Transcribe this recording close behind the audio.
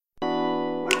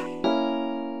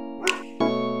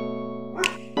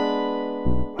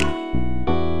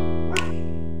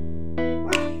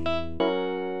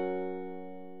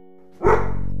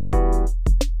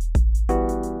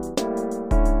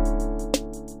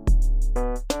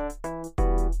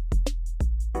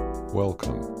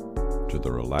Welcome to the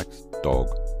Relaxed Dog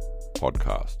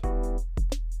Podcast,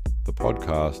 the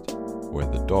podcast where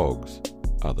the dogs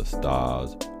are the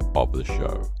stars of the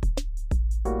show.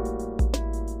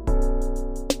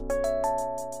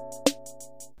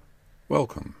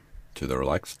 Welcome to the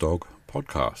Relaxed Dog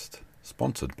Podcast,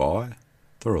 sponsored by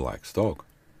the Relaxed Dog.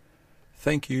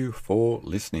 Thank you for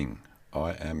listening.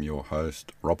 I am your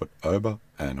host, Robert Ober,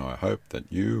 and I hope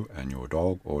that you and your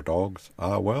dog or dogs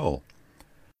are well.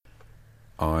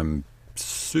 I'm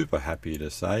super happy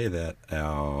to say that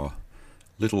our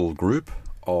little group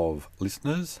of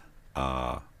listeners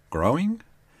are growing.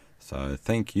 So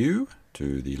thank you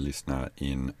to the listener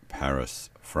in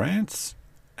Paris, France,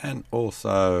 and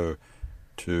also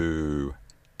to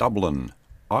Dublin,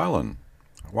 Ireland.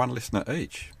 One listener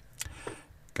each.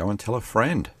 Go and tell a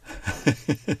friend.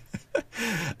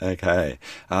 Okay.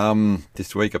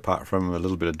 This week, apart from a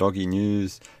little bit of doggy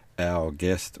news, our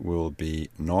guest will be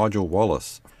Nigel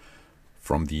Wallace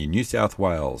from the New South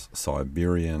Wales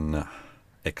Siberian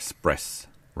Express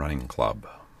Running Club.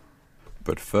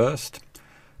 But first,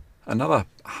 another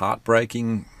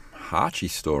heartbreaking Hachi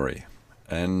story,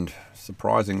 and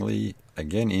surprisingly,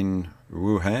 again in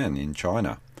Wuhan in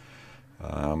China.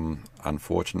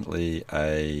 Unfortunately,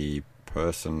 a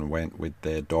person went with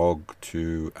their dog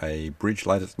to a bridge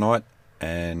late at night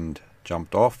and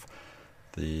jumped off.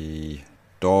 The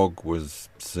dog was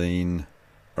seen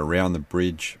around the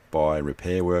bridge by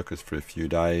repair workers for a few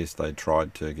days. They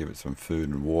tried to give it some food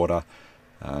and water.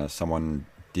 Someone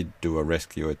did do a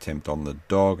rescue attempt on the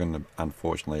dog, and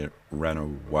unfortunately it ran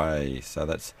away. So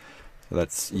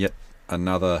that's yet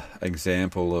another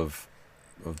example of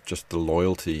just the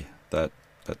loyalty that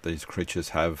these creatures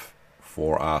have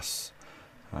for us.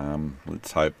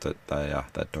 Let's hope that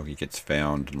that doggy gets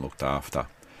found and looked after.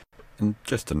 And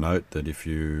just to note that if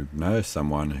you know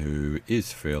someone who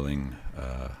is feeling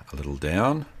a little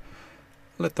down,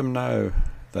 let them know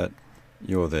that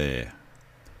you're there.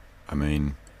 I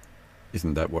mean,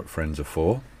 isn't that what friends are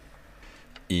for?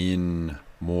 In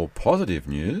more positive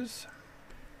news,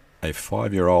 a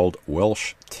 5-year-old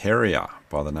Welsh Terrier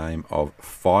by the name of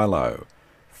Philo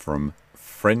from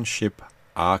Friendship,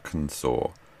 Arkansas,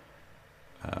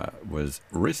 was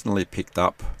recently picked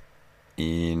up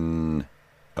in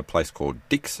a place called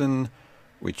Dixon,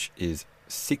 which is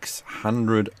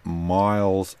 600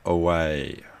 miles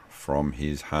away from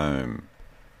his home.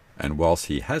 And whilst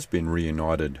he has been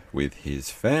reunited with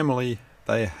his family,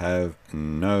 they have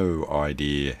no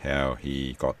idea how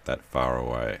he got that far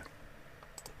away.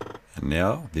 And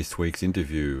now, this week's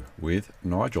interview with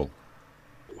Nigel.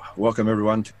 Welcome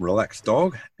everyone to Relaxed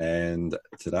Dog, and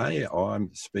today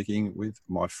I'm speaking with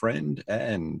my friend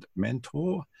and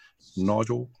mentor,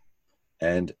 Nigel,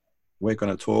 and we're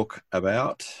going to talk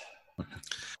about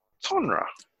Tonrar.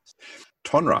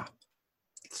 Tonrar.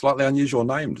 Slightly unusual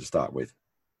name to start with.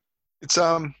 It's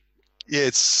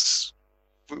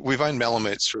we've owned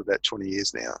Malamutes for about 20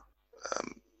 years now,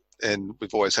 and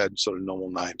we've always had sort of normal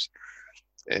names.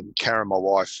 And Karen, my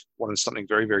wife, wanted something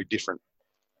very, very different.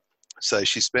 So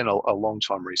she spent a long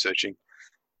time researching.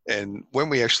 And when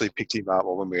we actually picked him up,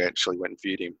 or when we actually went and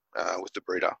viewed him with the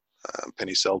breeder,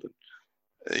 Penny Selden,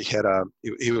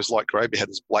 he was light grey, but he had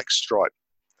this black stripe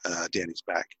down his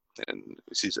back, and it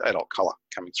was his adult colour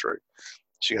coming through.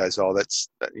 She goes, "Oh, that's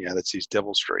his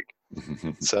devil streak."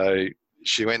 So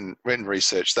she went and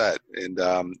researched that, and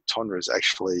Tonrar is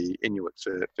actually Inuit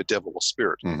for devil or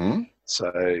spirit. Mm-hmm.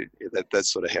 So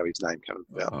that's sort of how his name came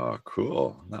about. Oh,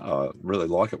 cool. No, I really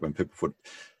like it when people put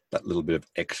that little bit of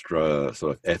extra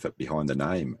sort of effort behind the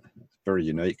name. It's very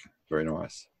unique, very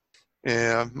nice.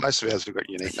 Yeah, most of ours have got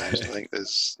unique names. I think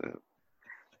there's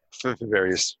for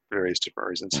various different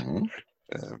reasons.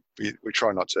 Mm-hmm. We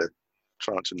try not to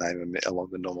name them along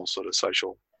the normal sort of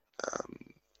social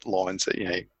lines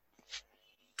that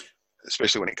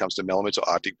especially when it comes to Malamutes or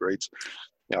Arctic breeds.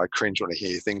 I cringe when I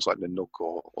hear things like Nanook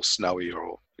or Snowy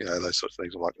or those sort of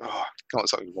things. I'm like, oh, come on,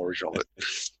 something more original. But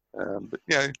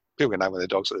people can name their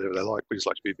dogs whatever they like. We just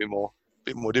like to be a bit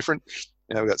more different.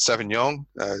 We've got Sauvignon.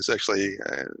 It's actually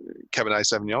Cabernet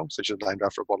Sauvignon, so she's named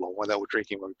after a bottle of wine that we're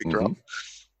drinking when we picked her up.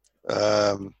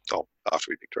 After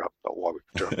we picked her up, not why we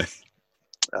picked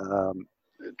her up.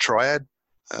 Triad.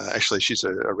 Actually, she's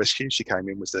a rescue. She came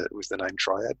in with the name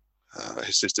Triad. Her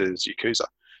sister is Yakuza,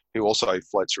 who also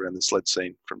floats around the sled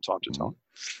scene from time to time.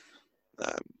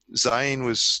 Zane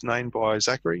was named by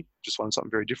Zachary, just wanted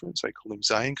something very different, so he called him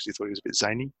Zane because he thought he was a bit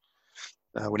zany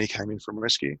when he came in from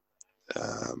rescue.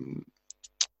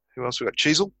 Who else? We got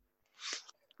Cheezel.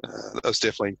 That was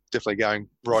definitely going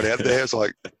right out there. It's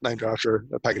like named after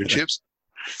a packet of chips.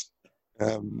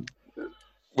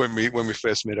 when we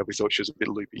first met her, we thought she was a bit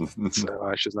loopy,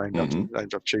 so she was named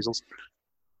after Cheezels.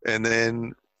 And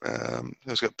then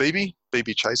we've got BB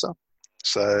Chaser.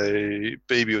 So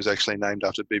BB was actually named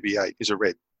after BB-8. He's a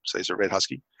red, so he's a red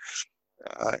husky,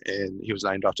 and he was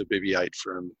named after BB-8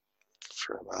 from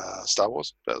Star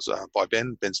Wars. That was by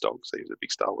Ben's dog, so he was a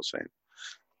big Star Wars fan.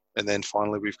 And then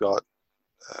finally we've got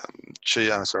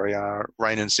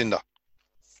Rain and Cinder.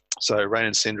 So Rain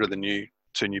and Cinder are the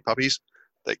two new puppies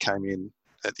that came in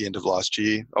at the end of last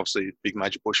year. Obviously, big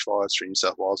major bushfires through New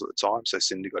South Wales at the time, so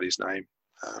Cinder got his name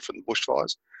from the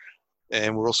bushfires.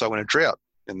 And we're also in a drought,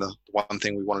 and the one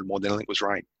thing we wanted more than anything was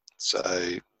rain. So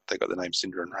they got the name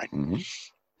Cinder and Rain. Mm-hmm.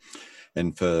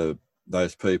 And for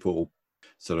those people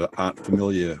sort of aren't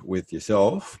familiar with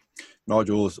yourself,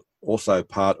 Nigel's also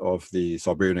part of the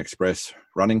Siberian Express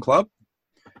running club.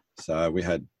 So we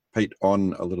had Pete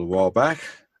on a little while back.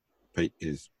 Pete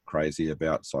is crazy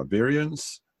about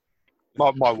Siberians.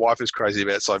 My wife is crazy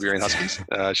about Siberian Huskies.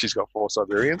 She's got 4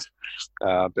 Siberians,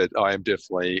 but I am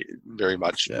definitely very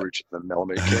much rooted in the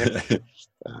Malamute camp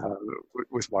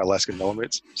with my Alaskan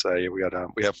Malamutes. So yeah,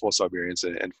 we have 4 Siberians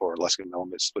and 4 Alaskan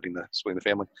Malamutes splitting the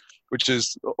family, which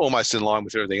is almost in line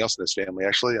with everything else in this family.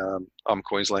 Actually, I'm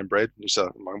Queensland bred.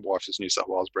 My wife is New South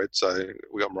Wales bred, so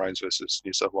we got Maroons versus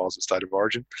New South Wales as state of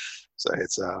origin. So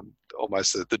it's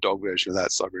almost the dog version of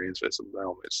that, Siberians versus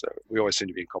Malamutes. So we always seem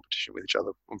to be in competition with each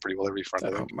other on pretty well every front.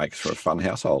 That makes for a fun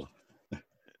household.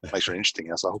 Makes for an interesting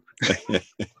household.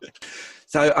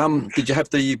 So, did you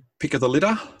have the pick of the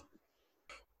litter?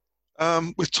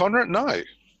 With Tonrar, no.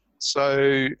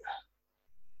 So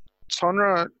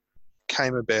Tonrar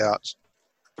came about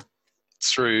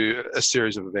through a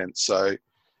series of events. So, as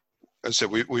I said,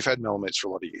 we've had Malamutes for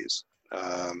a lot of years.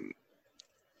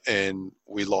 And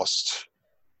we lost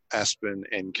Aspen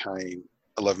and Kane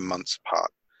 11 months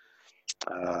apart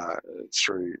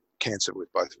through cancer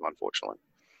with both of them, unfortunately.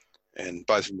 And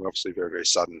both of them were obviously very, very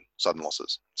sudden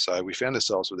losses. So we found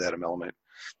ourselves without a Malamute,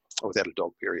 or without a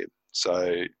dog, period.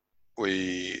 So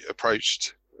we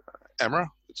approached AMRA at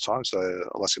the time, so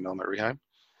Alaska Malamute Rehome,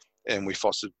 and we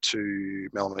fostered 2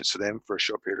 Malamutes for them for a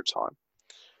short period of time.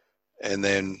 And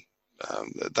then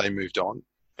they moved on,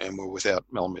 and we're without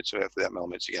Malamutes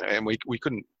again. And we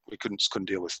couldn't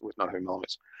deal with not having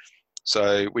Malamutes.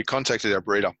 So we contacted our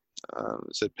breeder,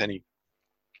 said Penny,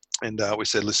 and we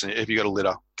said, listen, if you got a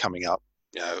litter coming up,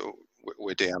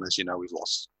 we're down. As you know, we've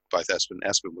lost both Aspen.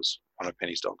 Aspen was one of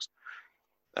Penny's dogs,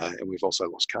 and we've also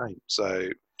lost Kane. So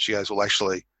she goes, well,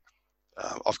 actually,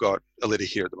 I've got a litter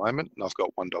here at the moment, and I've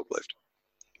got 1 dog left.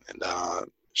 And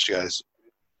she goes,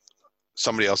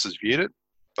 somebody else has viewed it,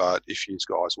 but if you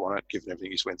guys want it, given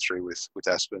everything he's went through with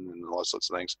Aspen and all those sorts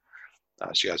of things,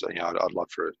 she goes, I'd love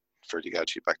for it to go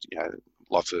to you back to,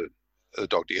 love for the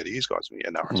dog to go to you guys.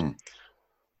 And no worries.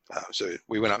 So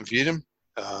we went up and viewed him.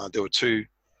 There were two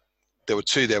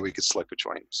there we could select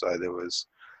between. So there was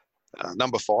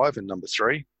number 5 and number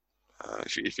 3.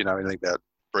 If you know anything about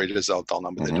breeders, they'll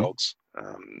number their dogs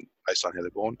based on how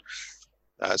they're born,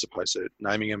 as opposed to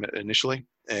naming them initially.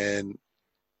 And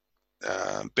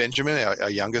Benjamin, our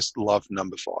youngest, loved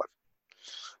number 5.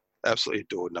 Absolutely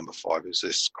adored number 5. It was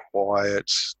this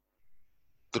quiet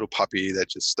little puppy that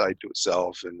just stayed to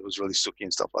itself and it was really sooky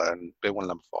and stuff like that. And Ben wanted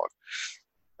number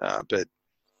 5. But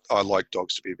I like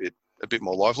dogs to be a bit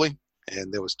more lively.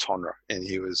 And there was Tonrar, and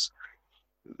he was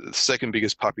the second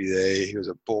biggest puppy there. He was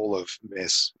a ball of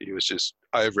mess. He was just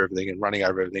over everything and running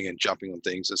over everything and jumping on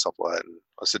things and stuff like that. And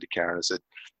I said to Karen, I said,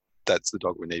 that's the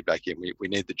dog we need back in. We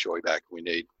need the joy back. We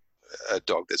need a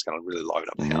dog that's going to really liven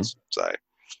up the house.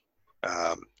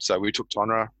 So we took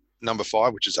Tonrar. Number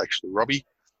 5, which is actually Robbie.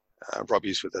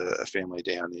 Robbie's with a family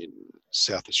down in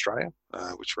South Australia,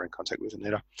 which we're in contact with,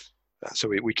 Anita. So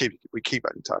we keep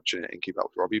in touch and keep up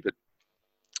with Robbie. But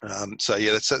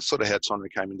that's sort of how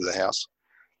Tonrar came into the house.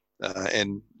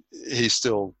 And he's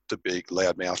still the big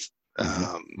loudmouth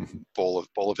ball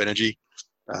of energy.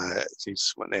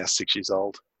 He's now 6 years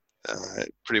old.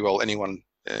 Pretty well anyone,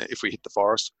 if we hit the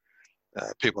forest,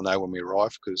 people know when we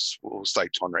arrive because we'll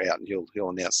stake Tonrar out and he'll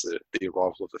announce the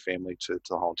arrival of the family to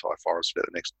the whole entire forest for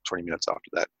the next 20 minutes after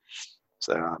that.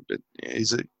 So, but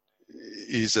he's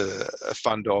a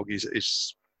fun dog.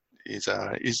 He's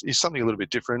something a little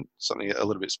bit different, something a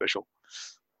little bit special,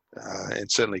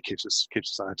 and certainly keeps us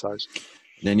on our toes.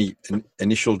 And any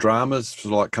initial dramas,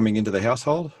 sort of like coming into the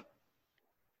household?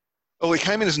 Well, he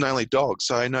came in as an only dog,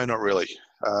 so no, not really.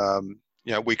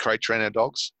 We crate train our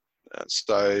dogs,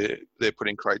 so they're put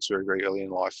in crates very, very early in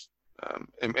life,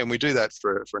 and we do that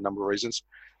for a number of reasons.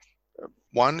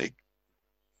 One,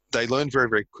 they learn very,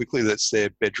 very quickly that it's their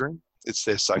bedroom, it's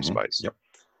their safe space. Yep.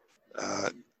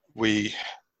 We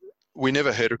we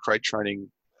never heard of crate training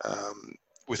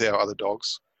with our other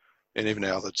dogs, and even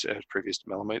our other previous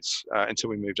Malamutes until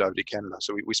we moved over to Canada.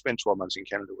 So we spent 12 months in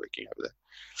Canada working over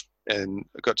there, and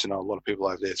I got to know a lot of people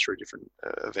over there through different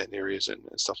event areas and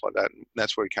stuff like that. And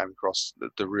that's where we came across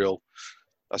the real,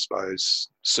 I suppose,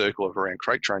 circle of around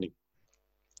crate training.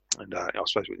 And I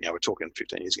suppose we're talking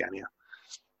 15 years ago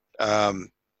now.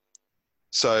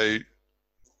 So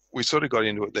we sort of got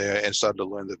into it there and started to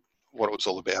learn what it was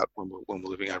all about when we're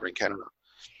living over in Canada.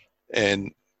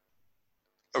 And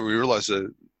we realised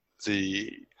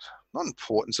the not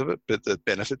importance of it, but the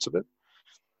benefits of it.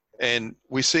 And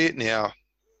we see it now,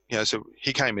 so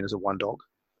he came in as a one dog.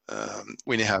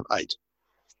 We now have 8.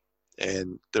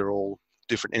 And they're all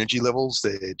different energy levels,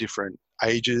 they're different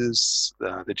ages,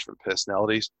 they're different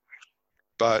personalities.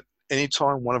 But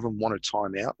anytime one of them want to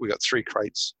time out, we got 3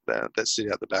 crates that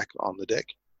sit out the back on the deck.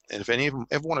 And if any of them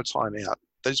ever want to time out,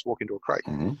 they just walk into a crate.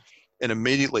 Mm-hmm. And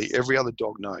immediately every other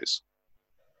dog knows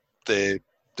they're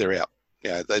out.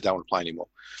 They don't want to play anymore.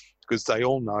 Because they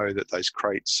all know that those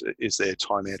crates is their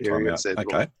timeout area. It's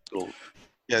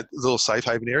their little safe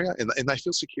haven area, and they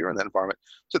feel secure in that environment.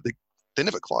 So they're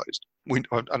never closed.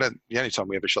 The only time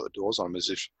we ever shut the doors on them is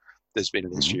if there's been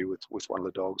an issue with one of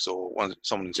the dogs or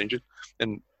someone who's injured.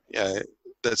 And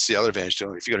that's the other advantage to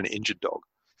them. If you've got an injured dog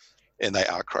and they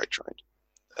are crate trained,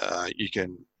 you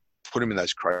can put them in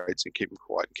those crates and keep them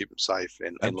quiet and keep them safe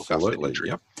and look after the injury.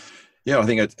 Yep. Yeah, I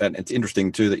think it's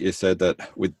interesting too that you said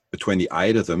that between the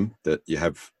 8 of them that you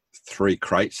have 3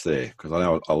 crates there, because I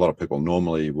know a lot of people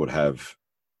normally would have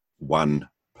 1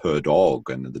 per dog,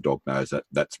 and the dog knows that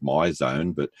that's my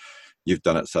zone, but you've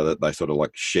done it so that they sort of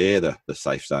like share the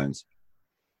safe zones.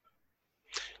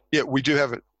 Yeah, we do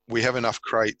have it. We have enough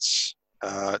crates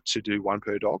to do 1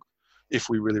 per dog if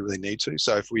we really, really need to.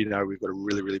 So if we know we've got a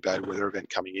really, really bad weather event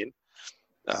coming in,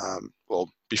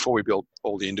 before we built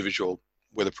all the individual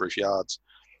weatherproof yards,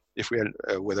 if we had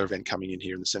a weather event coming in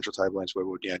here in the Central Tablelands where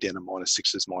we're down to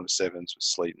 -6s, -7s with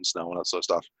sleet and snow and that sort of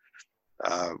stuff,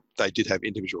 they did have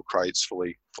individual crates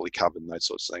fully covered and those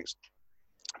sorts of things.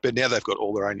 But now they've got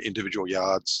all their own individual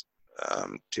yards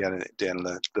down in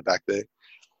the back there.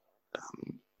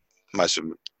 Most of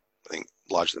them, I think,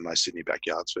 larger than most Sydney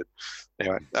backyards. But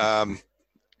anyway,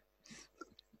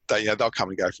 they'll come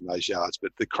and go from those yards.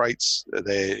 But the crates are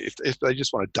there if they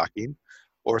just want to duck in,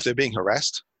 or if they're being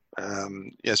harassed.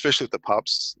 Especially with the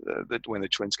pups. When the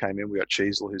twins came in, we got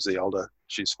Cheezel, who's the older.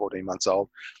 She's 14 months old.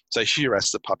 So she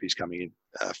harassed the puppies coming in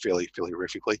fairly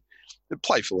horrifically,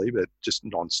 playfully, but just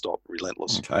non-stop,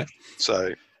 relentless. Okay.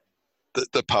 So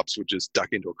the pups would just duck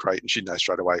into a crate, and she'd know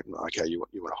straight away, okay, you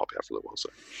want to hop out for a little while. So,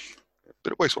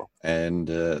 but it works well. And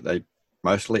they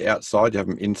mostly outside. You have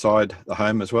them inside the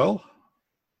home as well.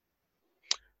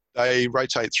 They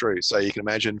rotate through. So you can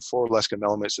imagine 4 Alaska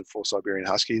Malamutes and 4 Siberian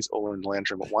Huskies all in the lounge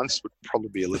room at once would probably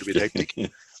be a little bit hectic. Who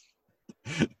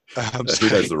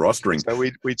does the rostering? So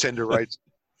we tend to rate.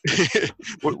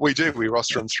 we do. We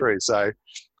roster them through. So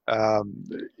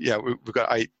we've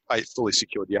got 8 fully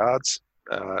secured yards.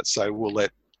 So we'll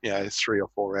let 3 or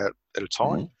 4 out at a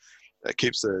time. Mm-hmm. That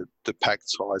keeps the pack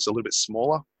size a little bit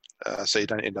smaller, so you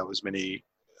don't end up with as many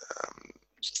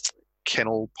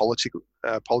kennel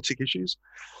politic issues.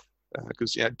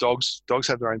 Because dogs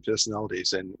have their own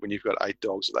personalities, and when you've got 8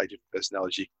 dogs with 8 different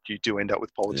personalities, you do end up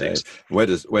with politics. Yeah. Where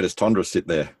does Tonrar sit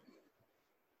there?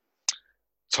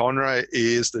 Tonrar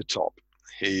is the top.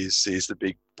 He's the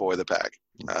big boy of the pack.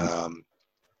 Mm-hmm.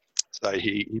 So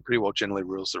he pretty well generally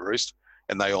rules the roost,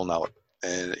 and they all know it.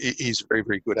 And he's very,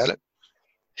 very good at it.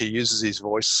 He uses his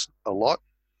voice a lot.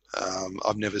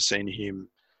 I've never seen him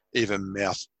even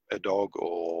mouth a dog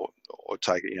or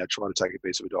take it, trying to take a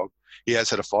piece of a dog. He has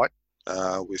had a fight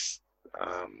with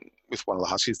one of the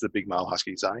huskies, the big male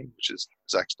husky Zane, which is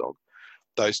Zach's dog.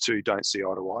 Those two don't see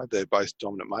eye to eye. They're both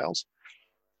dominant males.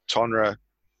 Tonrar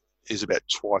is about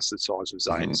twice the size of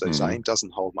Zane, so Zane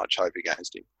doesn't hold much hope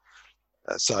against him.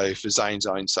 So for Zane's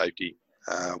own safety,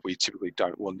 we typically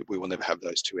we will never have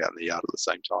those two out in the yard at the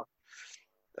same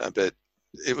time. But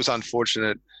it was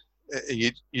unfortunate.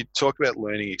 You talk about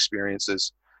learning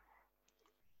experiences.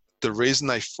 The reason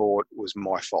they fought was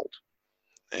my fault,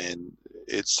 and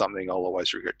it's something I'll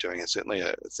always regret doing. It's certainly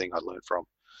a thing I learned from.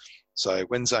 So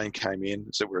when Zane came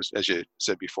in, so as you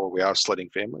said before, we are a sledding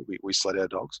family. We sled our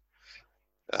dogs.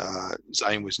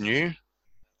 Zane was new.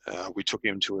 We took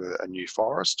him to a new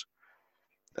forest.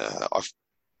 I've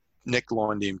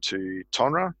necklined him to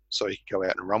Tonrar so he could go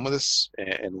out and run with us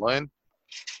and learn.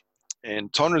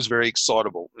 And Tonrar is very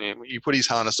excitable. You put his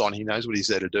harness on, he knows what he's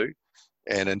there to do.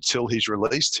 And until he's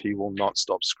released, he will not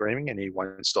stop screaming, and he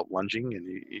won't stop lunging, and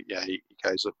he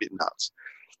goes a bit nuts.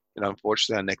 And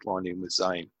unfortunately, I necklined him with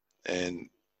Zane. and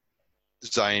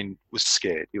Zane was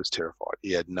scared. He was terrified.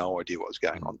 He had no idea what was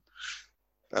going on.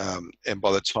 And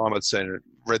by the time I'd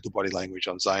read the body language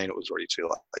on Zane, it was already too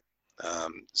late.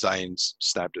 Zane's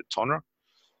snapped at Tonrar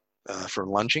from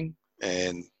lunging,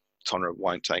 and Tonrar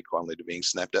won't take kindly to being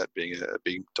snapped at, being a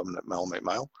big dominant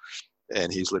male.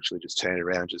 And he's literally just turned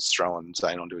around, just throwing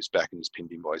Zane onto his back and just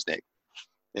pinned him by his neck.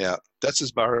 Now, that's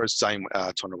as far as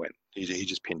Tonrar went. He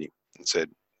just pinned him and said,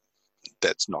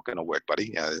 "That's not going to work,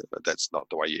 buddy. That's not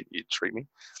the way you treat me."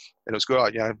 And it was good.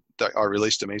 I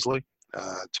released him easily.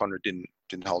 Tonrar didn't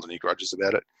hold any grudges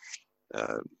about it.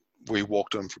 We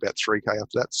walked him for about 3K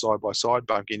after that, side by side,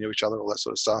 bumping into each other, all that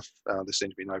sort of stuff. There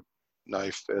seemed to be no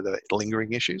further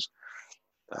lingering issues.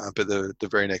 But the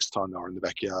very next time they were in the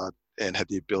backyard and had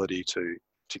the ability to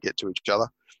get to each other,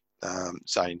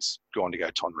 Zane's gone to go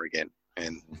Tonrar again,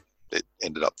 and it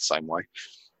ended up the same way.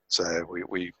 So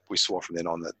we swore from then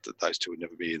on that those two would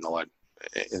never be in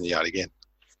the yard again.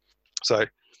 So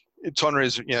Tonrar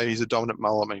is, he's a dominant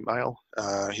male.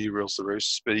 He rules the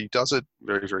roost, but he does it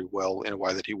very, very well in a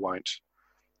way that he won't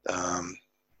affect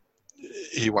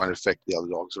the other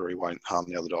dogs, or he won't harm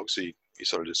the other dogs. He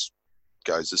sort of just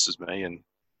goes, "This is me, and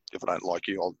if I don't like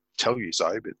you, I'll tell you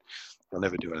so, but I'll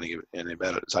never do anything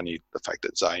about it." It's only the fact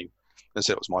that Zane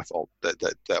said it was my fault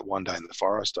that one day in the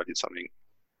forest I did something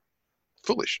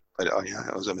foolish.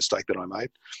 It was a mistake that I made.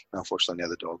 And unfortunately, now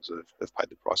the dogs have paid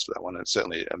the price for that one. And it's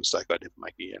certainly a mistake I'd never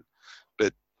make again.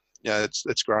 But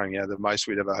it's growing. The most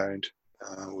we'd ever owned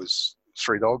was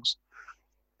 3 dogs,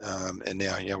 and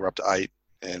now we're up to 8,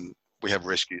 and we have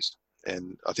rescues.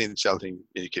 And I think the other thing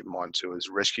you keep in mind too is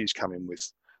rescues come in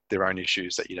with their own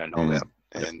issues that you don't know about,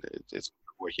 and it's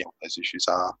working out what those issues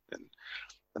are. And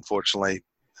unfortunately,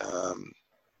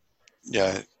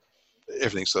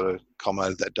 everything sort of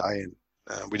culminated that day, and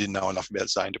we didn't know enough about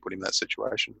Zane to put him in that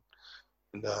situation.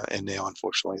 And now,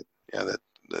 unfortunately, that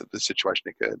the situation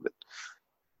occurred. But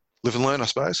live and learn, I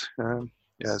suppose.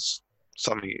 It's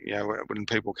something, when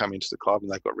people come into the club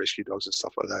and they've got rescue dogs and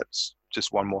stuff like that, it's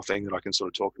just one more thing that I can sort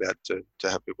of talk about to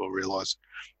have people realise,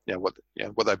 what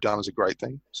they've done is a great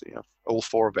thing. So, all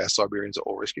 4 of our Siberians are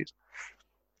all rescues.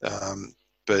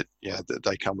 But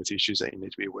they come with issues that you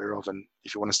need to be aware of. And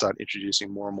if you want to start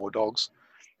introducing more and more dogs,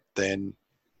 then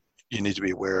you need to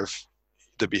be aware of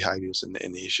the behaviours and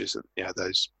the issues that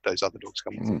those other dogs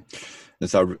come with. And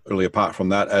so, really, apart from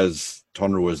that, as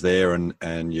Tonrar was there,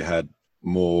 and you had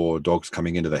more dogs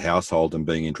coming into the household and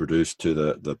being introduced to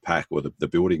the pack, or the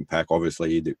building pack,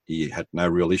 obviously he had no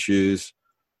real issues.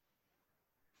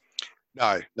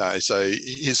 No. So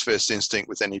his first instinct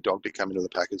with any dog to come into the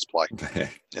pack is play.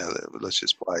 Let's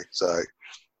just play. So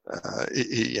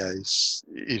he's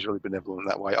really benevolent in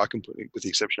that way. I can put him, with the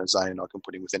exception of Zane, I can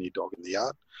put him with any dog in the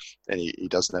yard, and he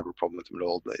doesn't have a problem with them at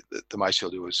all. The most he'll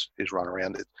do is run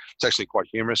around. It's actually quite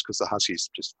humorous because the huskies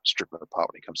just strip him apart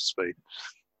when he comes to speed.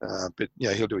 But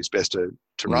he'll do his best to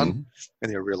run,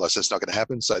 and he'll realise that's not going to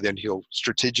happen. So then he'll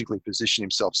strategically position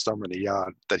himself somewhere in the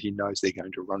yard that he knows they're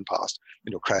going to run past,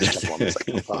 and he'll crash jump on as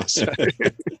they come past.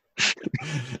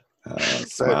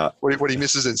 So what he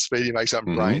misses in speed, he makes up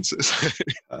in brains.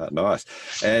 Nice.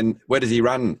 And where does he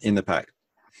run in the pack?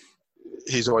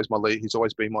 He's always my lead. He's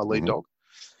always been my lead dog,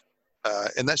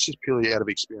 and that's just purely out of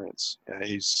experience.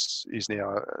 He's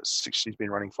now 6. He's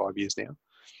been running 5 years now.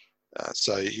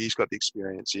 So he's got the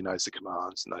experience, he knows the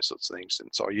commands and those sorts of things. And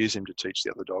so I use him to teach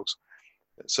the other dogs.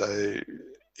 So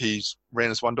he's ran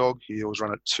as one dog. He always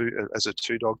run as a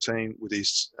 2-dog team with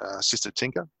his sister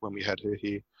Tinker when we had her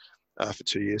here for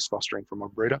 2 years, fostering from my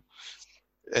breeder.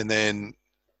 And then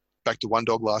back to 1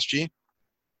 dog last year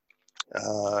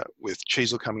with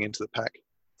Cheezel coming into the pack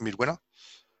midwinter.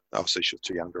 Obviously, she was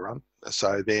too young to run.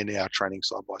 So they're now training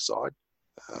side by side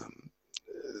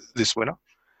this winter.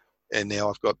 And now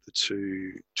I've got the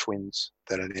 2 twins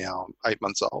that are now 8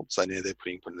 months old. So now they're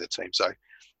putting in their team. So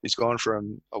he's gone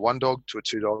from a 1-dog to a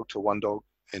 2-dog to a 1-dog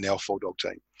and now a 4-dog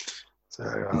team. So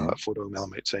a 4-dog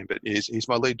Malamute team. But he's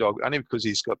my lead dog only because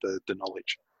he's got the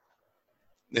knowledge.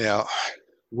 Now,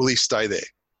 will he stay there?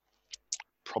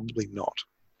 Probably not.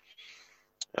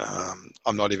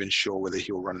 I'm not even sure whether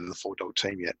he'll run in the 4-dog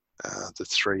team yet. The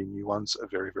 3 new ones are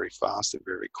very, very fast. They're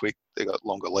very quick. They've got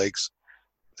longer legs.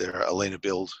 They're a leaner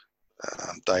build.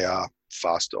 They are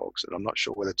fast dogs, and I'm not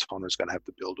sure whether Tonrar is going to have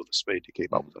the build or the speed to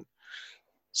keep up with them.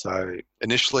 So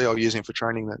initially, I'll use him for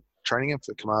training him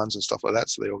for commands and stuff like that,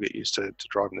 so they all get used to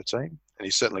driving the team. And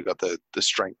he's certainly got the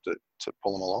strength to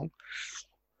pull them along.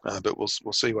 But we'll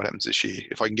see what happens this year.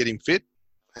 If I can get him fit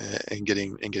and get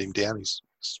him down, he's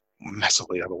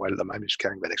massively overweight at the moment. He's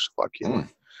carrying about extra 5 kilos.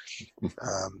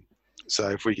 So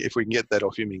if we can get that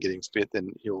off him and get him fit,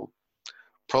 then he'll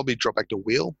probably drop back to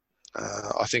wheel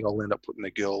I think I'll end up putting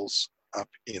the girls up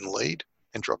in lead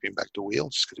and dropping back to wheel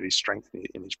just because of his strength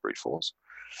in his brute force.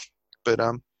 But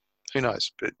who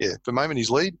knows? But yeah, for the moment he's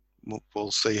lead.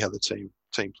 We'll see how the team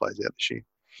plays out this year.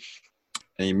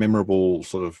 Any memorable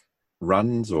sort of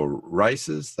runs or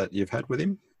races that you've had with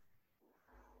him?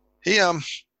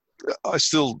 I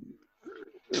still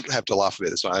have to laugh about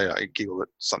this one. I giggle at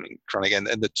something trying again,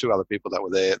 and the two other people that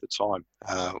were there at the time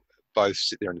both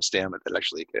sit there in astoundment that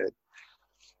actually occurred.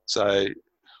 So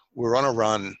we're on a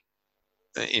run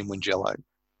in Wingello,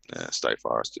 State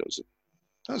Forest. It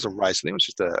was a race. I think it was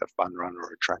just a fun run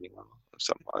or a training run or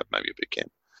something like that, maybe a boot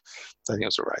camp. So I think it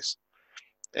was a race.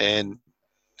 And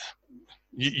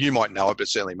you might know it, but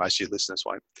certainly most of your listeners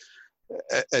won't.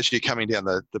 As you're coming down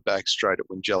the back straight at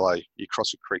Wingello, you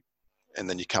cross a creek and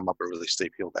then you come up a really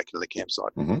steep hill back into the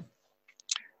campsite. Mm-hmm.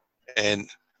 And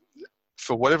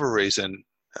for whatever reason,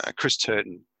 Chris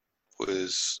Turton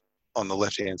was on the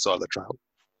left-hand side of the trail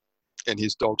and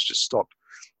his dogs just stopped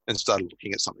and started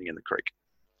looking at something in the creek.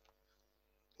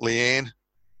 Leanne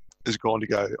has gone to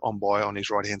go on by on his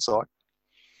right-hand side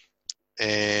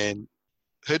and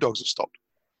her dogs have stopped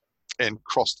and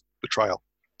crossed the trail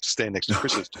to stand next to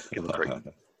Chris's in the creek.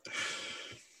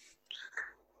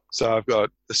 So I've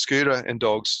got a scooter and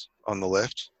dogs on the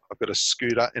left. I've got a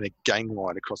scooter and a gang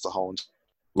line across the whole.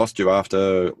 Lost you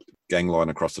after gang line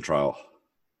across the trail.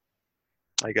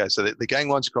 Okay, so the gang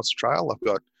line's across the trail. I've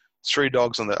got 3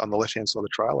 dogs on the left-hand side of the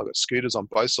trail. I've got scooters on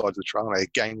both sides of the trail and a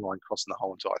gang line crossing the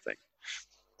whole entire thing.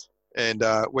 And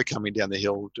we're coming down the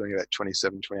hill doing about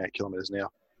 27, 28 kilometres an hour.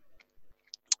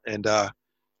 And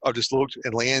I've just looked,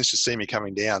 and Leanne's just seen me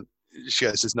coming down. She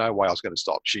goes, there's no way I was going to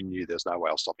stop. She knew there's no way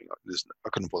I was stopping. I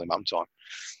couldn't pull him up in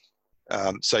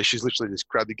time. So she's literally just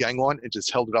grabbed the gang line and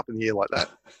just held it up in the air like that.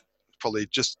 Probably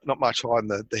just not much higher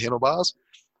than the handlebars.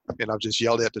 And I've just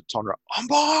yelled out to Tonrar, on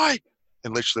by!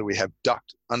 And literally we have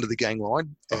ducked under the gang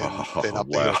line and then up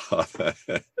the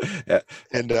hill. Yeah.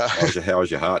 And how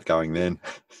was your heart going then?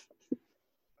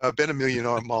 About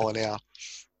 1,000,000 mile an hour.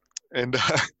 And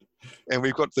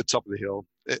we've got to the top of the hill.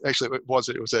 It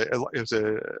was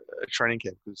a training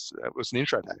camp. It was an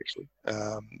intro day actually.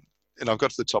 And I've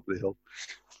got to the top of the hill,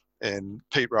 and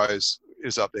Pete Rose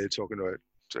is up there talking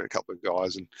to a couple of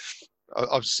guys, and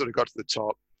I've just sort of got to the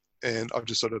top, and I've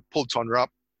just sort of pulled Tonrar up,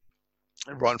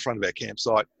 right in front of our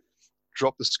campsite,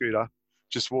 dropped the scooter,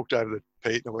 just walked over to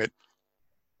Pete and went,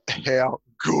 "How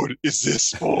good is this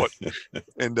sport?"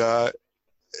 And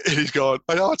he's gone,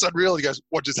 "I know it's unreal." He goes,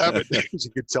 "What just happened?" Because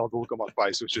you could tell the look on my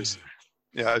face was just,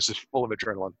 it was just full of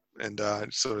adrenaline. And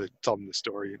sort of told him the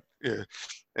story. Yeah.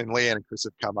 And Leanne and Chris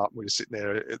have come up, and we're just sitting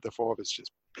there, the 4 of us,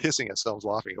 just pissing ourselves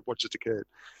laughing at what just occurred.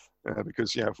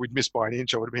 Because if we'd missed by an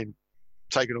inch, I would have been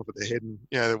taken off at the head, and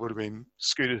there would have been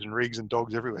scooters and rigs and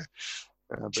dogs everywhere.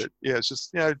 But yeah, it's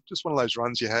just just one of those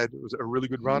runs you had. It was a really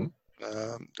good run.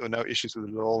 There were no issues with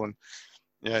it at all, and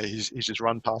he's just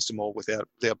run past them all without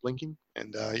blinking.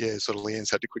 And sort of Leanne's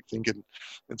had to quick think and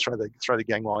throw the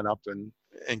gang line up and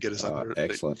get us under it.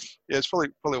 Excellent. But, it's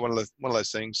probably one of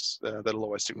those things that'll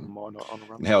always stick in my mind on a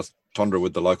run. And how's Tonrar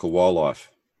with the local wildlife?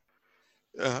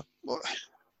 Well,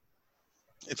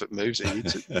 if it moves, he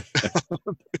eats it.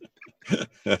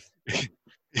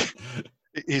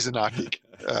 He's an Arctic.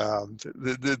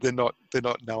 They're not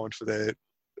known for their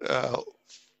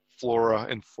flora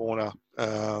and fauna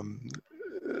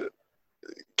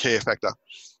care factor.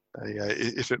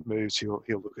 If it moves, he'll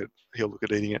look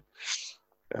at eating it.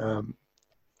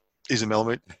 He's a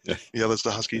Malamute. The others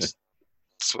are Huskies.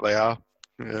 That's what they are.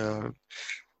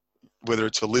 Whether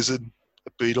it's a lizard,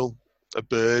 a beetle, a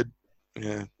bird,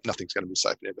 nothing's going to be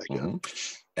safe in their backyard.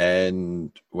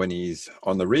 And when he's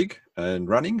on the rig and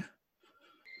running?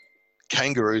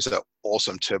 Kangaroos are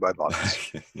awesome turbo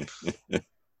bikes.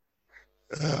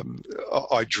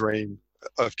 I dream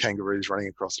of kangaroos running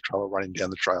across the trail or running down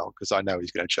the trail because I know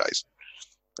he's going to chase.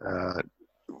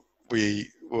 We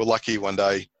were lucky one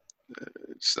day.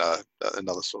 It's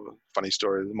another sort of funny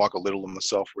story. Michael Little and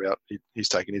myself were out. He's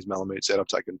taken his Malamutes out. I've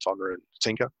taken Tonrar and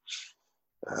Tinker.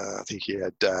 I think he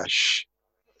had Dash,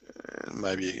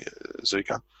 maybe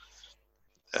Zuka.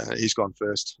 He's gone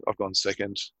first. I've gone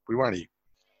second. We were only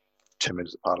 10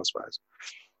 minutes apart, I suppose.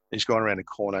 He's gone around a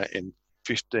corner and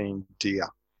 15 deer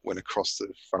went across the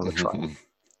front of the trail,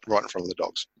 right in front of the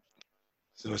dogs.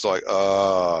 So it was like,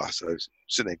 so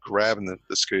sitting there grabbing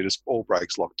the scooters, all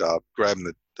brakes locked up,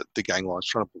 grabbing the gang lines,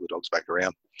 trying to pull the dogs back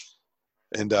around.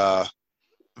 And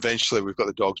eventually we've got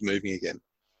the dogs moving again.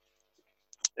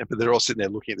 But they're all sitting there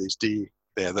looking at these deer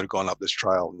that have gone up this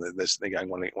trail, and they're sitting there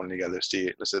going, wanting to go to this deer.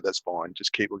 And I said, that's fine,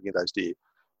 just keep looking at those deer,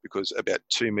 because about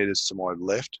 2 meters to my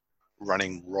left,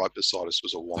 running right beside us,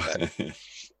 was a wombat.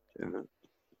 and,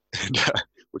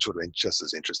 which would have been just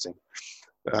as interesting.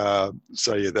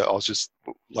 So yeah, I was just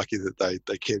lucky that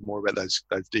they cared more about those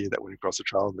deer that went across the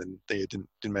trail than they didn't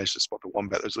manage to spot the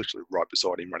wombat that was literally right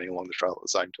beside him running along the trail at the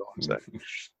same time.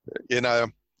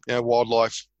 So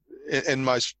wildlife, and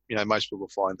most people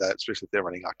find that, especially if they're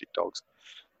running Arctic dogs,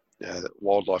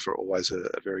 wildlife are always a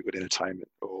very good entertainment,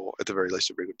 or at the very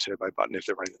least a very good turbo button if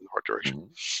they're running in the right direction.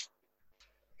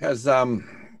 How's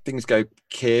things go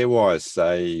care wise?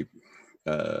 Say,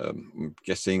 I'm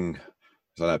guessing.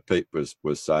 I know Pete was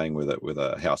saying with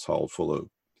a household full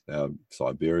of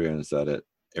Siberians that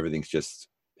everything's just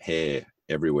hair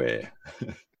everywhere.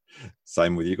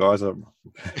 Same with you guys.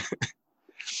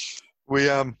 We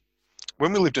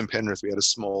when we lived in Penrith, we had a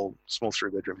small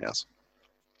 3-bedroom house,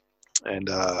 and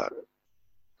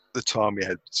the time we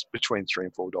had between 3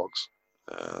 and 4 dogs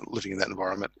living in that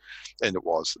environment, and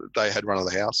they had run of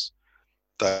the house.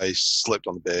 They slept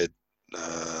on the bed.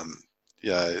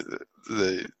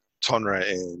 The Tonrar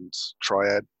and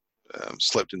Triad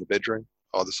slept in the bedroom,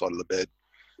 either side of the bed.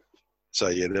 So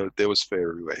yeah, there was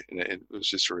fur everywhere, and it was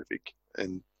just horrific.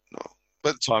 And at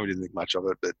the time, we didn't think much of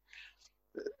it. But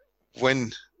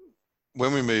when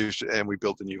we moved and we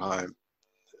built the new home,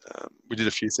 we did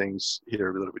a few things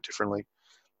here a little bit differently.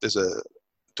 There's a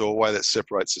doorway that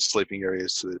separates the sleeping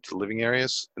areas to the living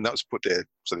areas, and that was put there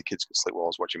so the kids could sleep while I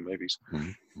was watching movies.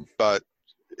 Mm-hmm. But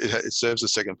it serves a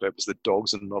second purpose. The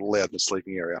dogs are not allowed in the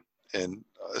sleeping area. And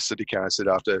I said to Karen,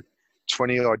 had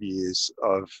 20 odd years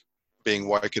of being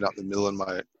woken up in the middle of the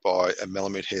night by a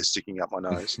Malamute hair sticking up my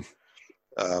nose.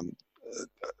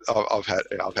 I've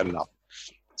had enough.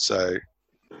 So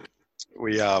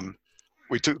we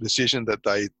took the decision that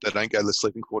they don't go to the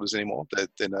sleeping quarters anymore.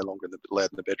 They're no longer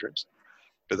allowed in the bedrooms,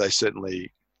 but they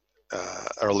certainly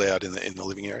are allowed in the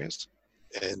living areas.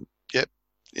 And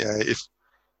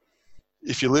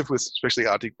if you live with especially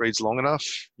Arctic breeds long enough,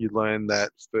 you learn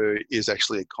that fur is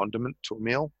actually a condiment to a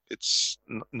meal. It's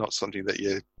not something that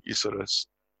you sort of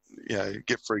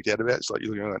get freaked out about. It's like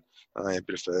you're looking at a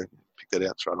bit of fur, pick that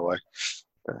out, throw it away.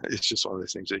 It's just one of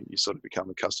those things that you sort of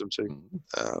become accustomed to.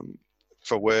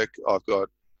 For work, I've got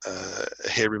a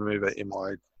hair remover in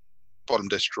my bottom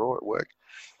desk drawer at work.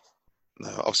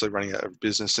 Obviously, running a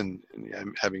business and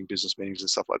having business meetings and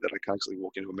stuff like that, I can't actually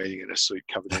walk into a meeting in a suit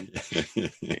covered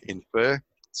in fur.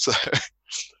 So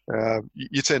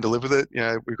you tend to live with it.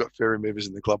 We've got fur removers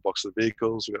in the glove box of the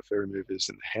vehicles. We've got fur removers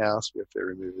in the house. We have fur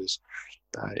removers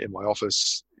in my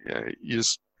office. You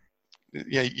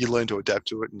learn to adapt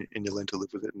to it, and you learn to live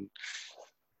with it. And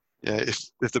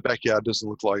if the backyard doesn't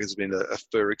look like it's been a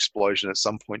fur explosion at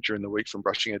some point during the week from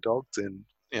brushing a dog, then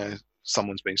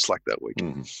someone's been slack that week.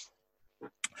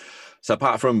 So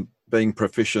apart from being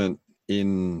proficient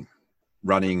in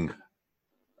running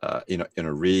in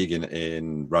a rig and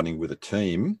in running with a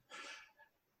team,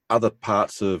 other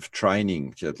parts of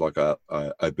training, like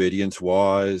obedience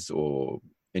wise or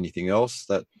anything else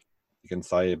that you can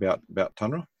say about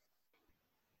Tonrar?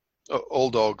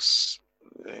 All dogs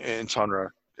in Tonrar,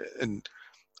 and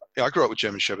I grew up with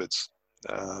German Shepherds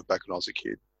back when I was a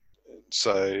kid.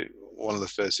 So one of the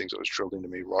first things that was drilled into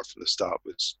me right from the start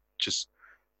was just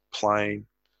plain,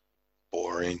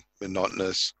 boring,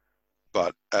 monotonous,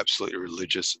 but absolutely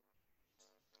religious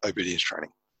obedience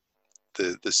training.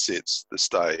 The sits, the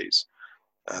stays,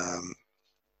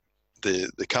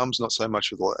 the comes not so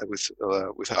much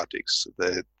with Arctics.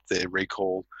 Their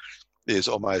recall is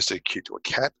almost akin to a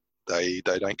cat. They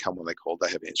don't come when they call.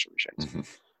 They have answering machines.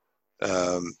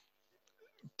 Mm-hmm.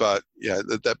 But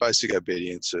that basic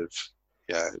obedience of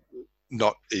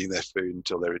not eating their food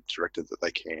until they're directed that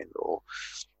they can, or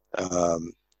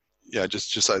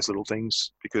just those little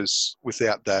things. Because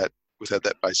without that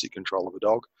basic control of a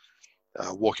dog,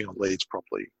 walking on leads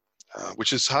properly,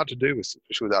 which is hard to do,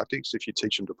 especially with Arctics. If you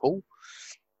teach them to pull,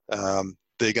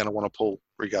 they're going to want to pull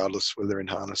regardless whether they're in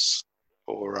harness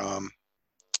or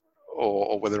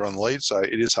whether they're on the lead. So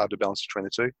it is hard to balance between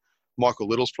the two. Michael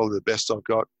Little's probably the best I've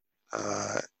got,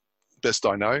 best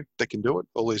I know that can do it.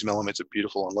 All these Malamutes are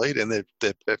beautiful on lead, and they're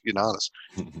perfect in harness.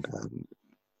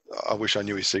 I wish I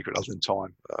knew his secret other than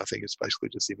time. I think it's basically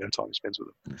just the amount of time he spends with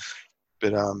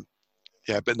them.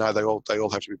 But no, they all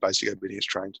have to be basic obedience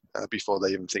trained before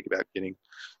they even think about getting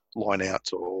line out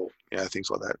or things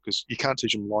like that, because you can't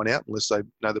teach them line out unless they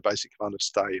know the basic command of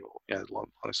stay or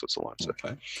line sorts of lines.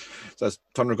 Okay. So has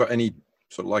Tonrar got any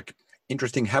sort of like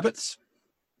interesting habits?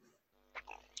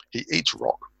 He eats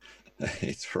rock.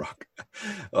 Eats rock.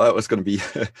 Well, that was going to be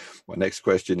my next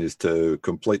question, is to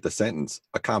complete the sentence.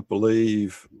 I can't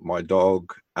believe my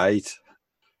dog ate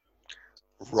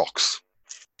rocks.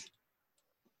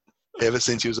 Ever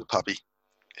since he was a puppy,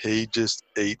 he just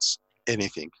eats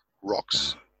anything.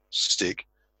 rocks, stick,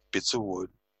 bits of wood,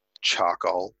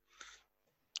 charcoal.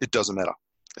 It doesn't matter.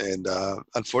 And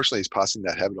unfortunately, he's passing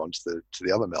that habit on to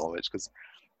the other Malamutes, because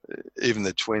even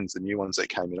the twins, the new ones that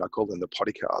came in, I call them the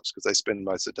potty calves, because they spend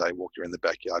most of the day walking around the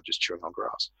backyard just chewing on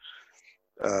grass.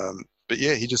 But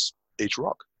yeah, he just eats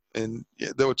rock. And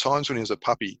yeah, there were times when he was a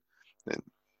puppy, and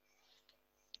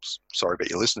sorry about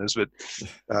your listeners, but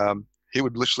he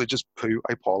would literally just poo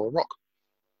a pile of rock.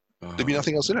 There'd be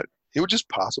nothing else in it. He would just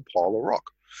pass a pile of rock.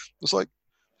 It's like,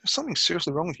 there's something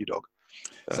seriously wrong with you, dog.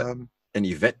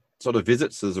 Any vet sort of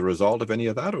visits as a result of any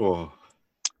of that, or?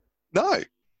 No,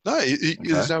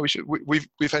 there's no issue.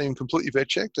 We've had him completely vet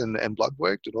checked and blood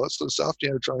worked and all that sort of stuff.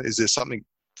 Is there something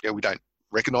we don't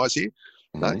recognise here?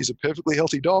 Mm-hmm. No, he's a perfectly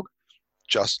healthy dog,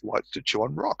 just likes to chew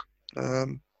on rock.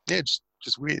 Just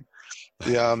weird.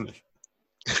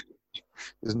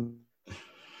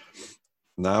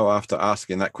 No, after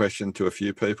asking that question to a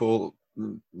few people,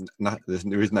 there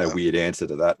is no weird answer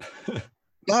to that.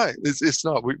 No, it's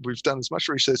not. We've done as much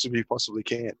research as we possibly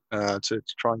can to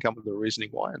try and come up with a reasoning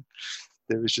why, and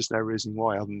there is just no reasoning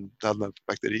why other than the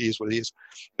fact that he is what he is.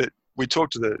 But we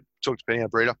talked to Penny, our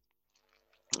breeder,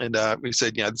 and we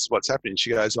said, this is what's happening.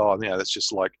 She goes, that's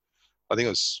just like, I think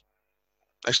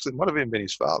it might have even been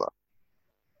his father.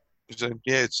 He said,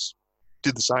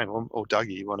 did the same, or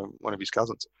Dougie, one of his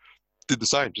cousins, did the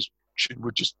same. She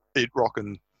would just eat rock,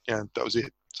 and that was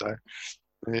it. So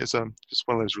it's just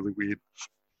one of those really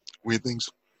weird things.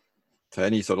 So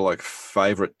any sort of like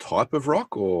favourite type of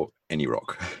rock, or any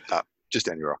rock? No, just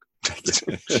any rock.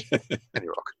 Any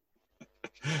rock.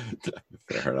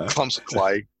 Fair enough. Clumps of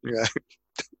clay.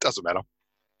 Doesn't matter.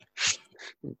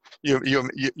 You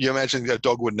imagine a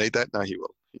dog wouldn't eat that? No, he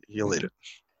will. He'll eat it.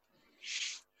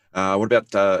 What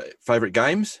about favourite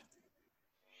games?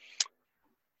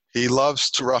 He loves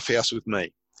to roughhouse with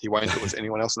me. He won't do it with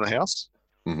anyone else in the house.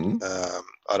 Mm-hmm.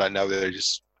 I don't know whether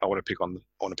I want to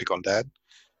pick on Dad,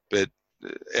 but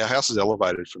our house is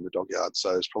elevated from the dog yard,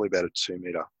 so it's probably about a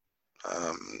 2-meter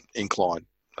incline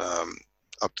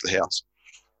up to the house,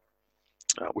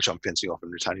 which I'm fencing off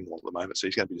and retaining wall at the moment. So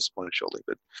he's going to be disappointed shortly.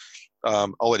 But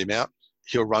I'll let him out.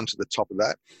 He'll run to the top of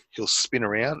that. He'll spin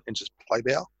around and just play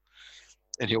bow,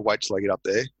 and he'll wait till I get up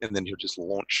there, and then he'll just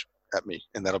launch at me,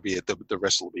 and that'll be it. The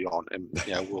wrestle will be on, and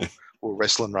we'll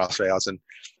wrestle and roughhouse, and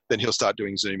then he'll start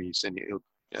doing zoomies, and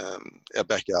our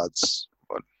backyard's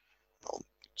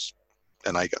it's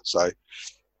an acre, so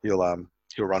he'll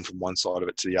run from one side of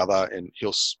it to the other, and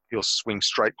he'll swing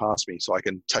straight past me, so I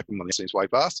can tap him on his way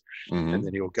past, mm-hmm. and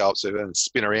then he'll go up to and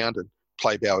spin around and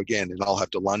play bow again, and I'll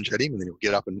have to lunge at him, and then he'll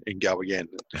get up and go again.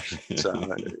 So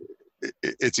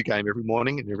it's a game every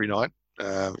morning and every night. You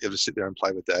have to sit there and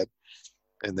play with Dad.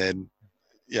 And then,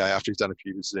 after he's done a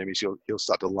few zoomies, he'll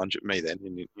start to lunge at me then.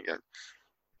 And,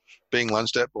 being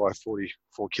lunged at by a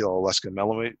 44-kilo Alaskan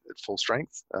Malamute at full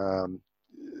strength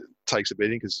takes a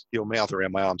beating, because he'll mouth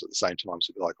around my arms at the same time.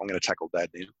 So he'll be like, I'm going to tackle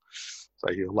Dad now.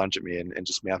 So he'll lunge at me and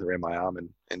just mouth around my arm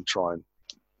and try and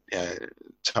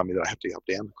tell me that I have to go up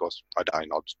down. Of course, I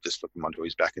don't. I'll just flip him onto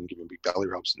his back and give him big belly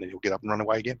rubs, and then he'll get up and run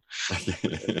away again.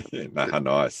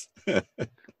 Nice. But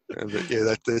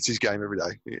that's his game every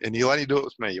day, and he'll only do it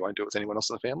with me. He won't do it with anyone else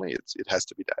in the family. It has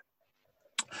to be Dad.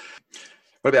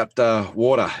 What about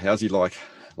water? How's he like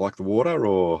the water,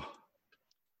 or?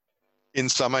 In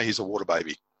summer, he's a water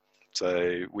baby. So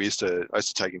I used to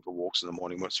take him for walks in the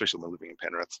morning, especially when we're living in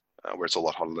Penrith, where it's a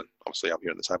lot hotter than obviously up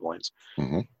here in the Tablelands.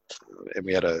 Mm-hmm. And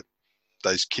we had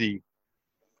those kiddie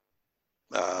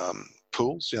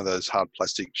pools, those hard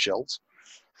plastic shells.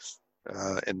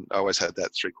 And I always had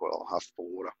that 3/4 half full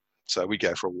of water. So we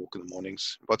go for a walk in the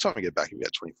mornings. By the time we get back, he'd be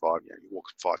at 25. You walk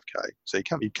 5K. So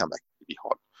he'd come back, he'd be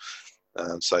hot.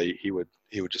 So he would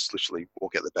just literally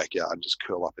walk out the backyard and just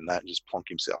curl up in that and just plonk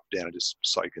himself down and just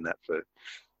soak in that for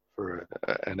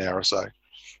an hour or so.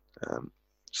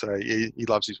 So he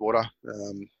loves his water.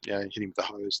 Hit him with the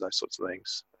hose, those sorts of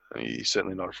things. He's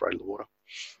certainly not afraid of the water,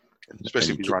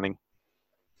 especially if he's running.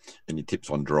 Any tips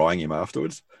on drying him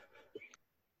afterwards?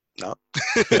 No.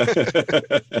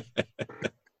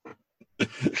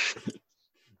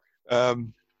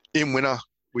 In winter,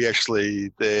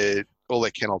 all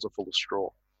their kennels are full of straw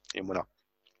in winter,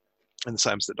 and the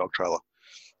same as the dog trailer.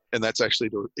 And that's actually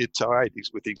to aid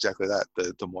with exactly that,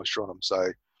 the moisture on them.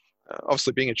 So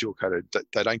obviously being a dual coated,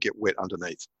 they don't get wet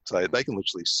underneath. So they can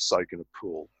literally soak in a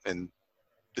pool, and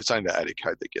it's only the outer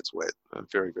coat that gets wet.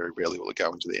 Very, very rarely will it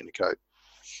go into the inner coat.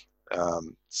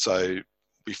 So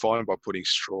we find by putting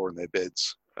straw in their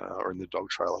beds or in the dog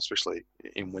trailer, especially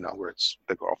in winter where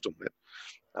they've got often wet,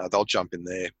 they'll jump in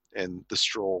there, and the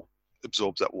straw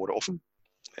absorbs that water off them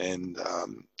and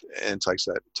takes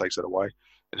that away.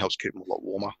 and helps keep them a lot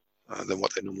warmer than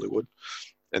what they normally would.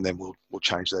 And then we'll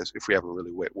change those. If we have a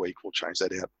really wet week, we'll change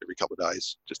that out every couple of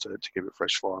days just to keep it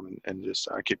fresh for them and just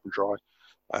keep them dry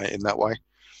in that way.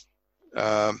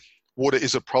 Water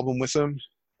is a problem with them,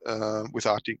 with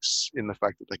Arctics, in the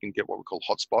fact that they can get what we call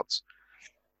hot spots.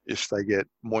 If they get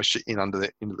moisture into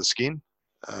the skin,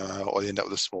 or they end up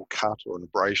with a small cut or an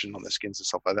abrasion on their skins and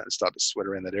stuff like that and start to sweat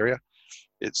around that area,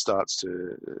 it starts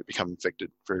to become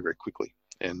infected very, very quickly.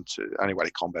 And the only way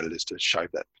to combat it is to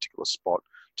shave that particular spot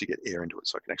to get air into it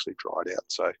so it can actually dry it out.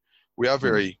 So we are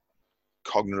very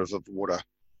cognitive of water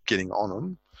getting on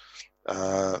them,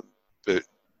 but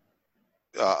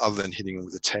other than hitting them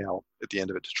with a towel at the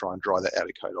end of it to try and dry that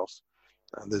outer coat off,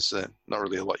 there's not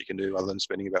really a lot you can do other than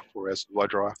spending about 4 hours with a blow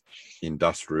dryer.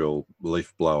 Industrial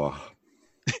leaf blower.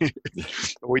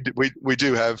 We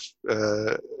do have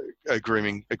a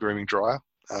grooming dryer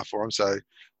for them. So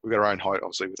we've got our own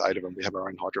obviously with 8 of them, we have our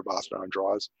own hydro bath and our own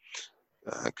dryers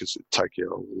because it take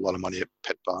you a lot of money at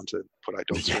Pet Barn to put 8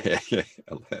 dogs through.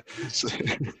 So,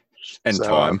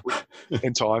 time.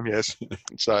 And time, yes.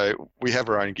 So we have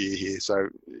our own gear here. So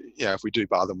if we do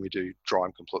bar them, we do dry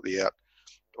them completely out.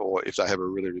 Or if they have a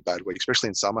really, really bad week, especially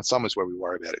in summer. Summer's where we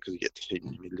worry about it because you get the heat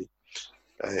and humidity.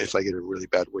 If they get a really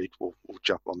bad week, we'll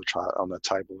jump on the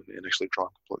table and actually dry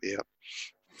them completely out.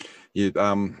 You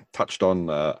touched on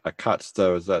a cut.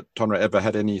 So has that Tonrar ever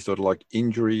had any sort of like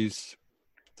injuries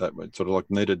that sort of like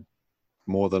needed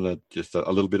more than just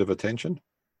a little bit of attention?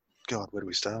 God, where do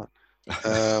we start?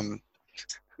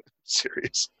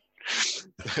 Serious.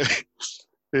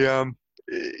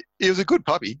 He was a good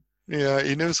puppy. Yeah,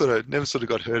 he never sort of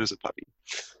got hurt as a puppy.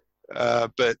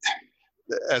 But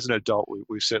as an adult,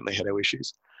 we've certainly had our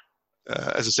issues.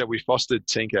 As I said, we fostered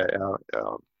Tinker,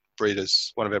 our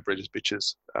breeders, one of our breeders'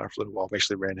 bitches, for a little while. We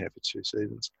actually ran her for 2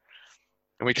 seasons.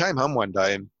 And we came home one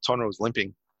day and Tonrar was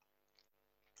limping.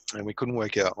 And we couldn't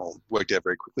worked out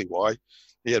very quickly why.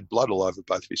 He had blood all over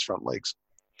both of his front legs.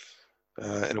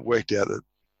 And it worked out that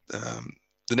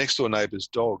the next door neighbour's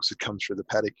dogs had come through the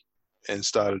paddock and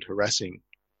started harassing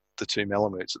the 2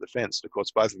 Malamutes at the fence. And of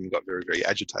course, both of them got very, very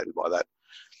agitated by that.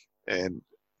 And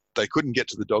they couldn't get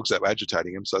to the dogs that were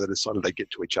agitating them, so they decided they'd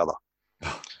get to each other.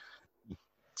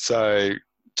 So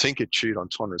Tinker chewed on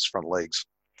Tonrar's front legs.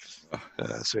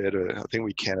 So he had I think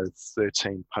we counted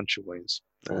 13 puncture wounds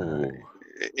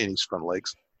in his front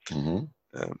legs. Mm-hmm.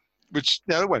 Which,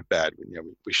 it went bad.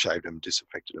 We shaved him,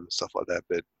 disinfected him and stuff like that.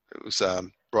 But it was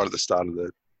right at the start of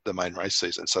the main race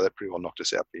season. So that pretty well knocked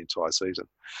us out for the entire season.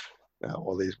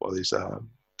 While these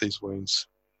wounds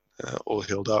all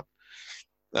healed up.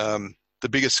 The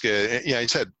biggest scare,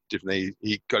 he's had differently.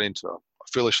 He got into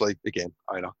foolishly, again,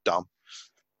 owner, dumb.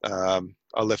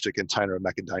 I left a container of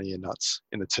macadamia nuts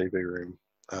in the TV room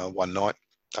one night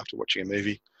after watching a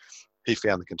movie. He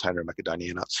found the container of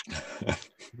macadamia nuts.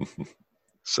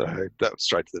 So that was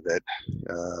straight to the vet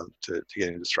to get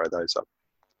him to throw those up.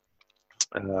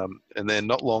 And then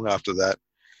not long after that,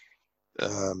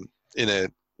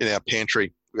 in our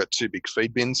pantry, we've got 2 big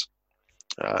feed bins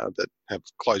that have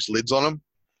closed lids on them.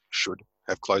 Should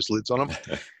have closed lids on them.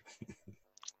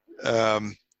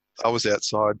 I was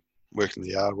outside working in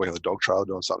the yard, working on the dog trailer,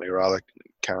 doing something or other.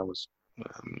 Karen was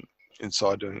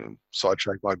inside doing a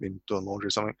sidetrack, might have been doing laundry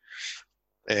or something.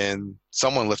 And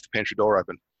someone left the pantry door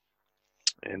open.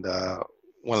 And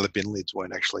one of the bin lids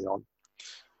weren't actually on.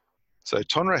 So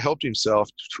Tonrar helped himself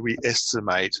to, we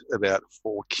estimate, about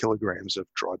 4 kilograms of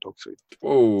dry dog food.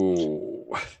 Oh.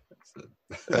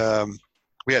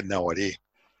 We had no idea.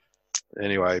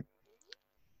 Anyway,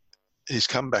 he's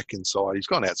come back inside. He's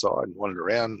gone outside and wandered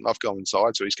around. I've gone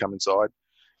inside, so he's come inside.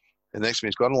 And the next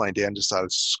minute, he's got laying down and just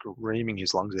started screaming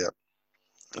his lungs out.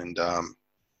 And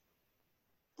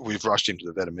we've rushed him to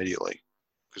the vet immediately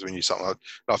because we knew something.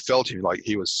 I felt him like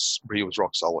he was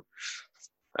rock solid.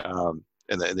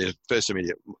 And the first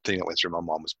immediate thing that went through my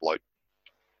mind was bloat.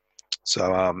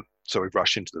 So we've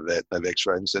rushed into the vet. They've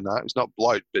x-rayed and said, no, it's not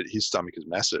bloat, but his stomach is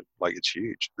massive. Like, it's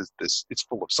huge. It's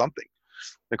full of something.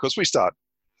 And of course, we start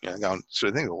going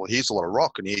through the thing. Well, he eats a lot of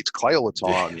rock and he eats clay all the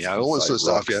time. All this sort of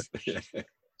stuff. Yeah.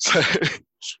 So,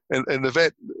 and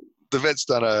the vet's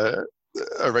done a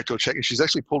rectal check and she's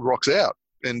actually pulled rocks out.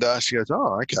 And she goes,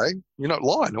 oh, okay, you're not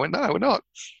lying. I went, no, we're not.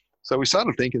 So we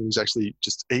started thinking he's actually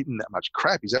just eaten that much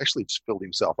crap. He's actually just filled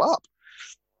himself up.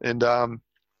 And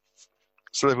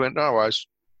so they went, no worries.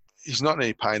 He's not in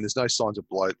any pain. There's no signs of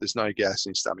bloat. There's no gas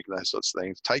in his stomach and those sorts of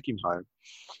things. Take him home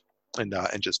and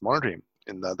just monitor him.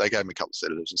 And they gave him a couple of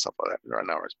sedatives and stuff like that. No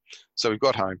worries. So we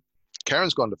got home.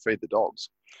 Karen's gone to feed the dogs.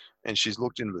 And she's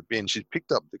looked into the bin. She's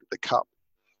picked up the cup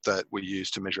that we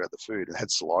used to measure out the food and had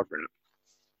saliva in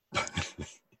it.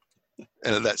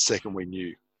 And at that second, we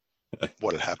knew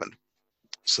what had happened.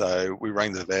 So we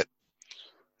rang the vet,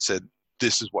 said,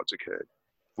 this is what's occurred.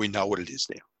 We know what it is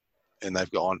now. And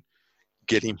they've gone,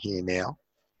 get him here now.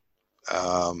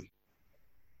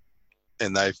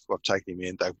 And I've taken him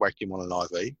in. They've whacked him on an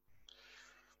IV,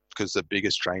 because the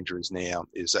biggest danger is now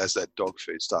is as that dog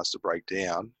food starts to break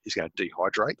down, he's going to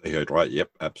dehydrate. Dehydrate, yep,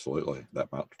 absolutely,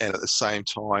 that much. And at the same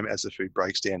time, as the food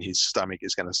breaks down, his stomach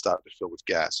is going to start to fill with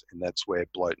gas, and that's where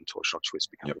bloat and torsional twist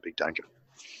become a big danger.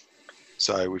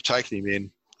 So we've taken him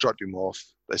in, dropped him off.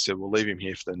 They said, we'll leave him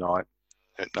here for the night.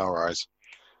 No worries.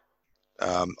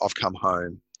 I've come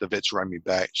home. The vet's rang me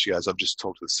back. She goes, I've just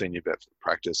talked to the senior vet for the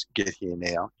practice. Get here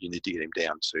now. You need to get him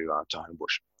down to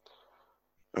Homebush.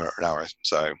 All right, no worries.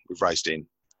 So we've raced in.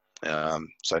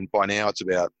 So by now it's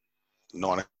about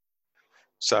 9.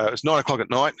 So it's 9 o'clock at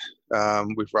night.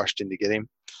 We've rushed in to get him.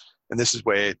 And this is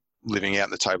where living out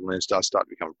in the tablelands does start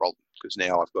to become a problem, because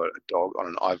now I've got a dog on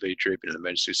an IV drip in an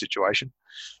emergency situation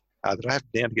that I have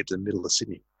now to get to the middle of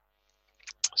Sydney.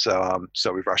 So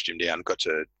we've rushed him down, got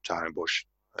to Homebush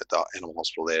at the animal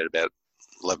hospital there at about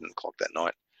 11 o'clock that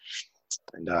night,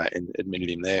 and admitted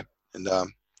him there. And,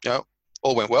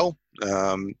 all went well.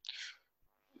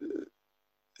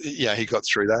 He got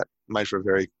through that, made for a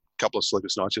very couple of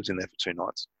sleepless nights. He was in there for 2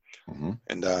 nights. Mm-hmm.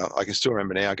 And I can still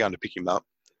remember now going to pick him up.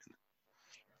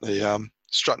 He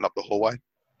strutting up the hallway,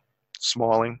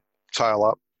 smiling, tail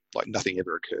up, like nothing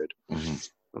ever occurred. Mm-hmm.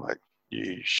 I'm like,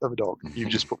 you shove a dog. You've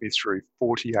just put me through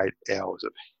 48 hours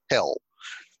of hell,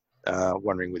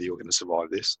 wondering whether you're going to survive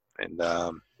this. And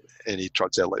he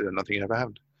trots out later, nothing ever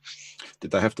happened.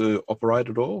 Did they have to operate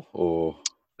at all, or?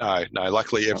 No.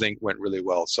 Luckily, everything went really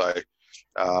well. So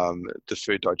the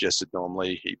food digested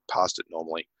normally. He passed it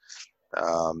normally.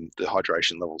 The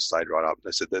hydration levels stayed right up.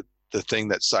 They said that the thing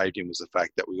that saved him was the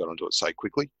fact that we got onto it so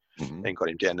quickly, mm-hmm. and got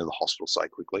him down to the hospital so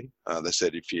quickly. They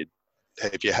said if you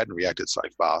hadn't reacted so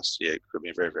fast, it could have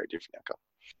been a very, very different outcome.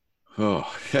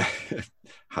 Oh, yeah.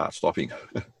 Heart-stopping.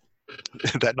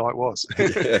 That night was.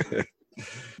 Yeah.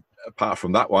 Apart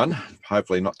from that one,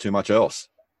 hopefully not too much else.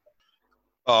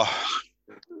 Oh,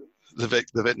 the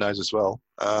vet knows as well.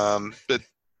 But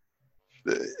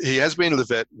he has been to the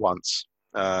vet once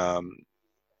at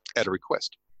a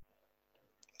request.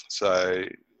 So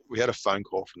we had a phone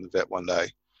call from the vet one day.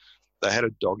 They had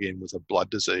a dog in with a blood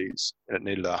disease, and it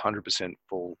needed 100%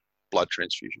 full blood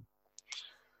transfusion.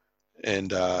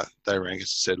 And they rang us and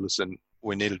said, listen,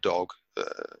 we need a dog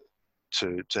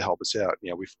to help us out.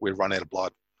 We've run out of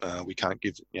blood. We can't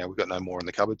give, we've got no more in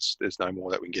the cupboards. There's no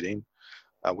more that we can get in.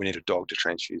 We need a dog to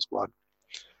transfuse blood.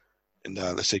 And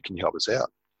they said, can you help us out?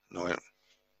 And I went,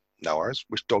 no worries.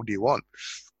 Which dog do you want?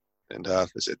 And they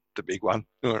said, the big one.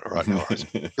 All right, no worries.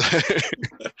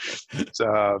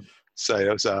 So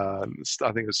it was, I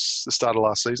think it was the start of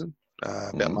last season,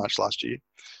 about March last year.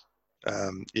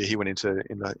 He went into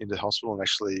hospital and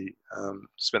actually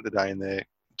spent the day in there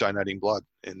donating blood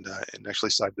and actually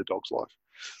saved the dog's life.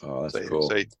 Oh, that's cool.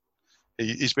 So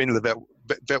he's been to the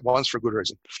vet once for a good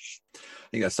reason. I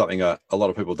think that's something a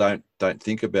lot of people don't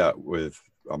think about.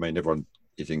 Everyone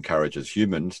is encouraged as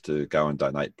humans to go and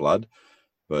donate blood,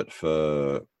 but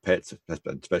for pets,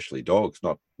 especially dogs,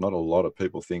 not a lot of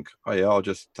people think, oh yeah, I'll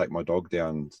just take my dog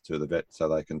down to the vet so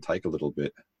they can take a little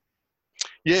bit.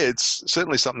 Yeah, it's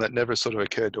certainly something that never sort of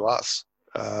occurred to us.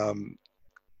 And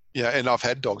I've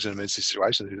had dogs in emergency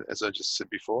situations, as I just said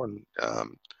before, and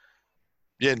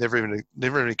never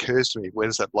even occurs to me, where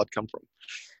does that blood come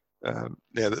from?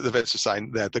 The vets are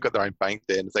saying that they've got their own bank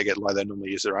there, and if they get low, they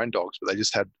normally use their own dogs, but they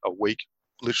just had a week,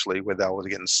 literally, where they were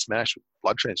getting smashed with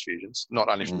blood transfusions, not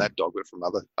only from that dog, but from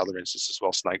other instances as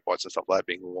well, snake bites and stuff like that,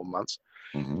 being warm months.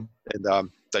 Mm-hmm. And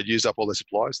they'd used up all their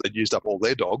supplies, they'd used up all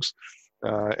their dogs,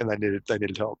 and they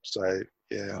needed help. So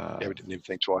we didn't even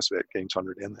think twice about getting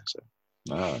Tonrar down there. So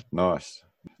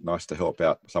nice to help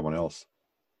out someone else.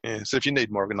 Yeah, so if you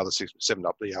need more of another 6-7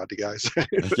 up, they're hard to go. So,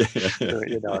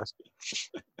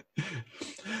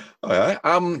 Okay.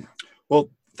 Well,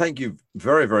 thank you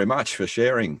very, very much for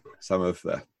sharing some of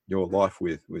your life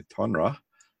with Tonrar.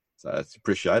 So it's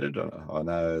appreciated. I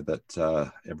know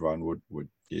that everyone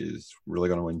is really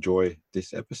going to enjoy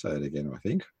this episode again, I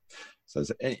think. So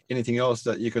is there anything else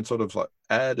that you can sort of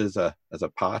add as a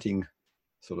parting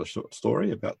sort of short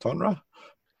story about Tonrar?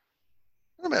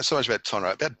 Not about so much about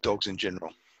Tonrar, about dogs in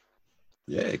general.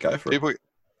 Yeah, go for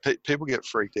it. People get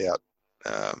freaked out.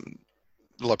 A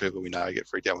lot of people we know get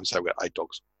freaked out when we say we've got 8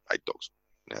 dogs. 8 dogs.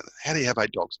 Now, how do you have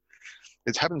 8 dogs?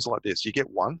 It happens like this. You get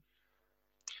 1,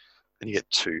 then you get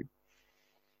 2,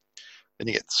 then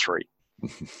you get 3.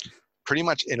 Pretty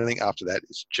much anything after that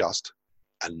is just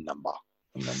a number.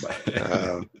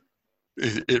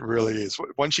 It really is.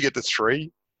 Once you get to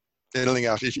 3, anything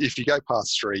after, if you go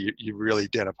past 3, you're really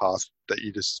down a path that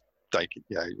you just don't,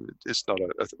 it's not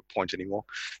a point anymore.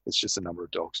 It's just a number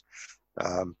of dogs.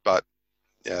 But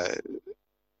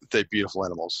they're beautiful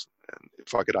animals. And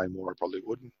if I could own more, I probably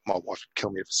would. My wife would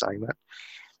kill me for saying that.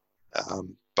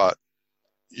 But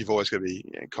you've always got to be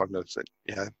cognizant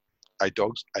that, 8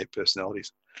 dogs, 8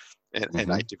 personalities, and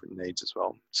 8 different needs as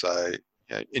well. So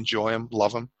enjoy them,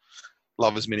 love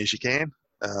as many as you can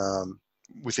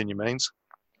within your means.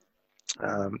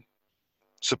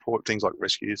 Support things like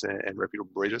rescues and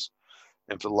reputable breeders.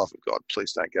 And for the love of God,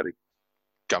 please don't go to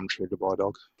Gumtree to buy a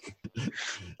dog.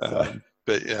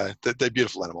 But they're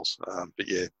beautiful animals. But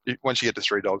once you get to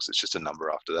 3 dogs, it's just a number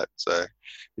after that. So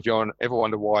if you ever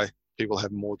wonder why people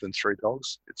have more than 3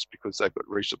 dogs, it's because they've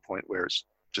reached a point where it's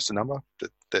just a number,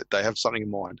 that they have something in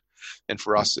mind. And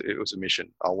for us, it was a mission.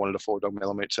 I wanted a 4-dog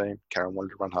Malamute team. Karen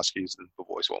wanted to run Huskies, and the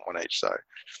boys want 1 each. So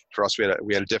for us, we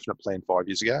had a definite plan 5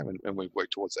 years ago, and we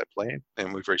worked towards that plan,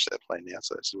 and we've reached that plan now.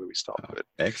 So that's where we stopped. But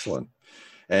excellent.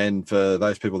 And for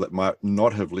those people that might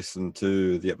not have listened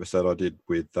to the episode I did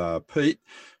with Pete,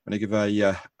 I'm going to give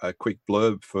a quick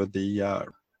blurb for the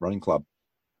running club.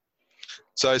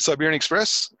 So Siberian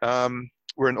Express,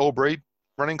 we're an all-breed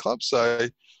running club. So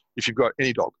if you've got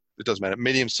any dog, it doesn't matter,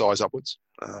 medium size upwards.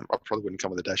 I probably wouldn't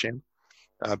come with a Dachshund,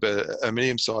 but a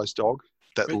medium-sized dog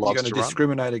that loves to run. You're going to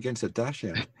discriminate against a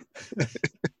Dachshund.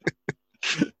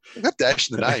 That Dash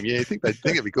in the name, you think they'd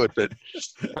think it'd be good, but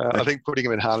I think putting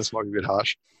them in harness might be a bit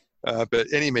harsh. But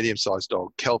any medium-sized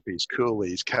dog, Kelpies,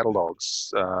 Coolies, cattle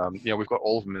dogs, we've got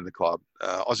all of them in the club.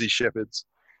 Aussie Shepherds,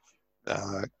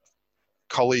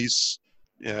 Collies,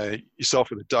 yourself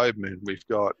with a Doberman. We've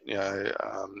got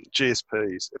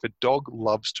GSPs. If a dog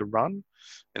loves to run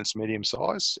and it's medium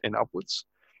size and upwards,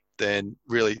 then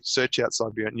really search out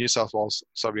New South Wales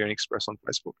Siberian Express on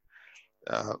Facebook.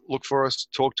 Look for us,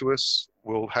 talk to us.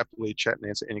 We'll happily chat and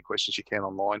answer any questions you can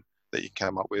online that you can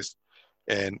come up with.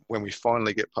 And when we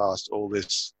finally get past all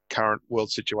this current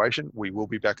world situation, we will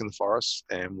be back in the forest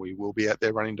and we will be out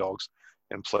there running dogs.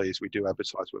 And please, we do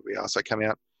advertise where we are. So come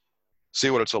out, see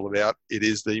what it's all about. It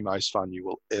is the most fun you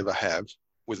will ever have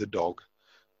with a dog,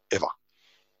 ever.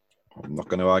 I'm not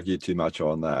going to argue too much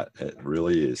on that. It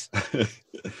really is.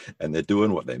 And they're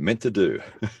doing what they're meant to do.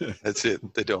 That's it.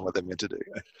 They're doing what they're meant to do.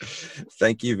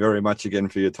 Thank you very much again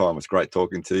for your time. It's great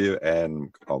talking to you,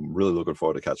 and I'm really looking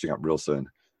forward to catching up real soon.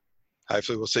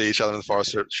 Hopefully we'll see each other in the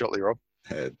forest shortly, Rob.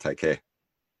 Take care.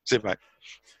 See you, mate.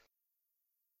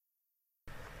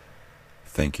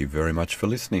 Thank you very much for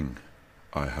listening.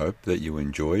 I hope that you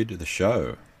enjoyed the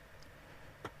show.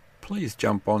 Please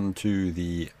jump on to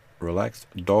the Relaxed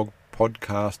Dog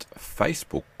Podcast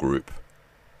Facebook group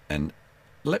and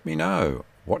let me know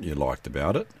what you liked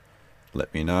about it.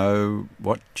 Let me know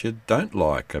what you don't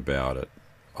like about it.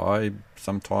 I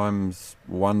sometimes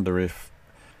wonder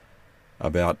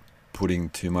about putting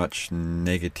too much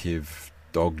negative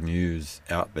dog news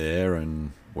out there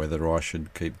and whether I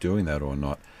should keep doing that or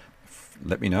not.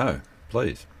 Let me know,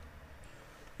 please.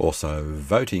 Also,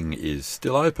 voting is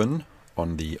still open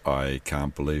on the I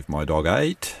Can't Believe My Dog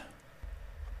Ate.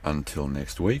 Until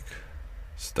next week,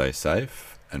 stay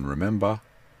safe and remember,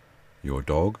 your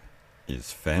dog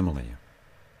is family.